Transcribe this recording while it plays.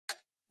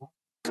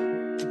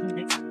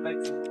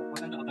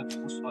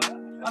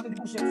So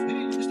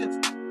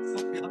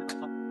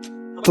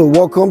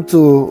welcome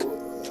to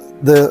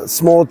the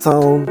small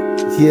town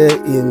here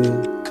in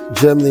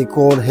Germany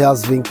called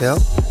Herswinkel.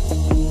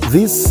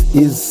 This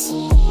is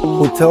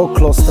Hotel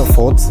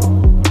Klosterfort.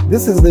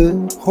 This is the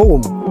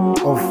home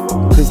of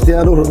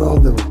Cristiano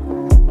Ronaldo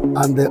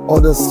and the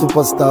other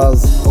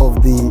superstars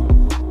of the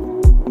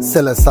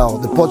Seleção,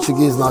 the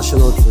Portuguese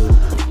national team.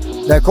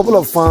 There are a couple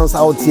of fans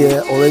out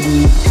here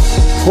already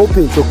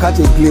hoping to catch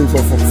a glimpse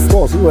of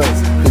course, who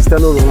else?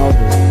 Cristiano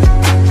Ronaldo.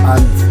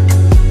 And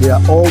they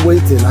are all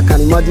waiting. I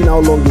can imagine how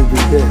long they've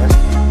been there,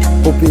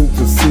 hoping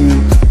to see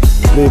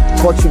the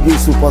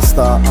Portuguese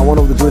superstar and one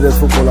of the greatest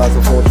footballers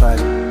of all time,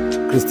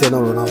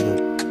 Cristiano Ronaldo.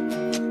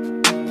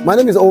 My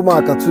name is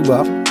Omar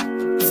Katuba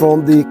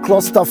from the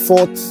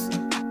Klosterfort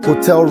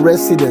Hotel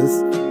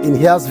Residence in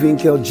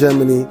Herswinkel,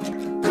 Germany,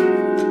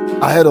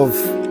 ahead of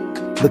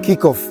the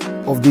kickoff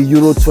of the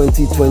Euro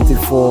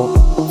 2024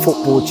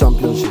 Football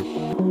Championship.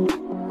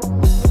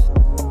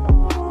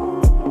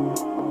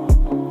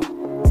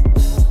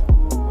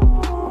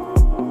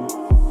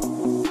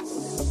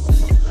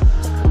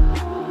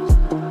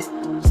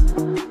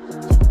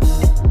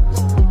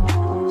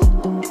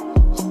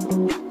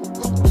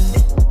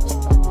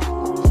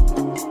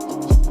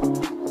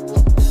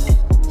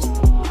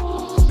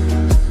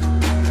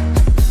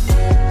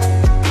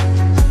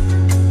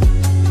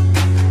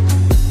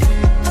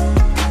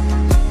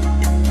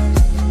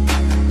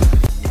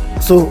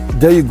 So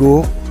there you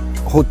go,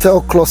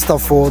 Hotel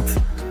Klosterfort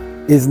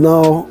is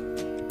now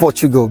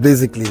Portugal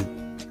basically.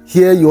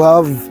 Here you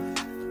have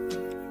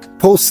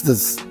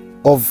posters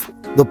of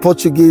the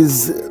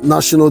Portuguese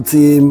national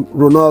team,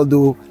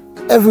 Ronaldo,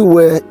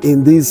 everywhere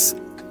in this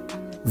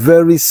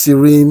very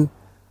serene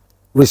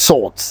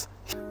resort.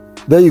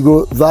 There you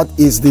go, that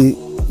is the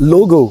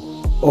logo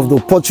of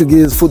the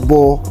Portuguese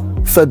Football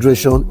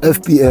Federation,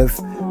 FPF,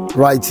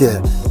 right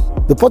here.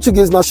 The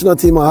Portuguese national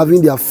team are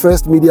having their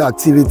first media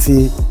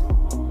activity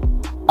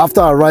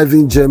after arriving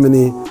in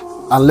Germany,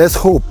 and let's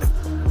hope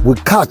we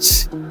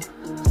catch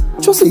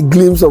just a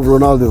glimpse of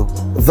Ronaldo.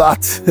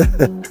 That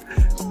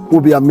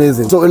will be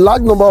amazing. So a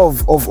large number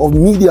of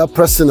media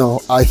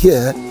personnel are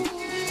here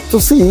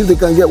to see if they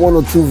can get one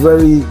or two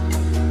very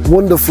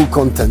wonderful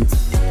content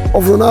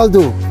of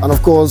Ronaldo and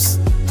of course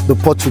the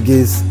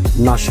Portuguese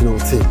national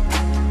team.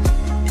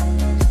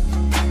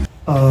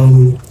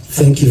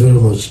 Thank you very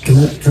much.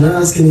 Can I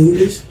ask in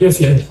English? Yes,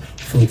 yeah.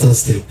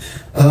 Fantastic.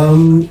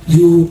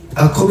 You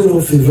are coming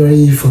off a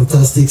very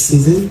fantastic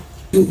season.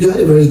 You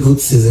had a very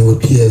good season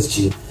with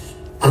PSG.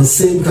 And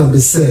same can be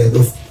said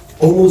of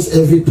almost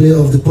every player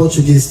of the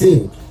Portuguese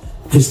team.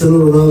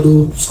 Cristiano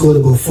Ronaldo scored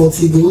about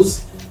 40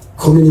 goals,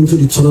 coming into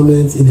the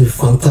tournament in a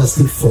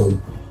fantastic form.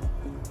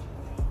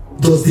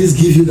 Does this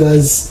give you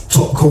guys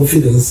top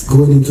confidence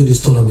going into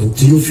this tournament?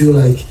 Do you feel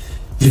like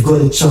you've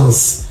got a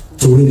chance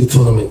to win the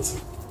tournament?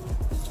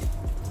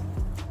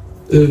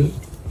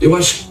 Eu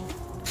acho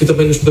que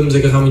também nos podemos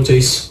agarrar muito a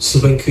isso, se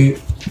bem que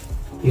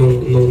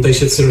não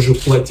deixa de ser um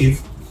jogo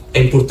coletivo.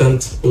 É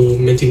importante o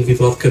momento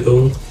individual de cada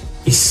um,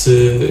 e se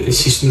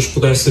isto nos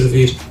puder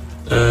servir,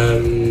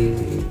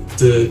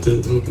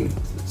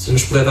 se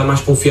nos puder dar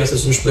mais confiança,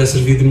 se nos puder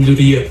servir de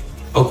melhoria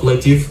ao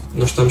coletivo,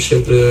 nós estamos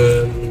sempre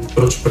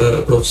prontos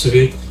para o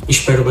receber, e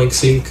espero bem que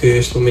sim, que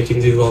este momento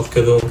individual de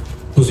cada um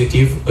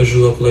positivo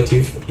ajude ao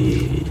coletivo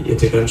e a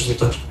ter grandes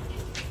resultados.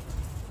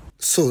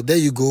 So there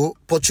you go,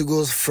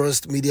 Portugal's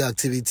first media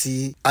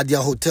activity at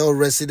their hotel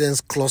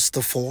residence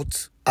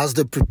Klosterfort as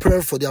they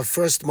prepare for their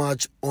first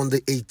match on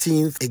the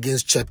 18th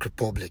against Czech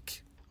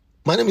Republic.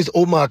 My name is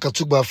Omar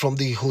Katuba from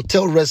the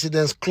hotel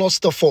residence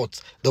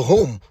Klosterfort, the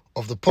home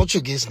of the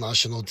Portuguese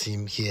national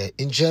team here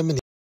in Germany.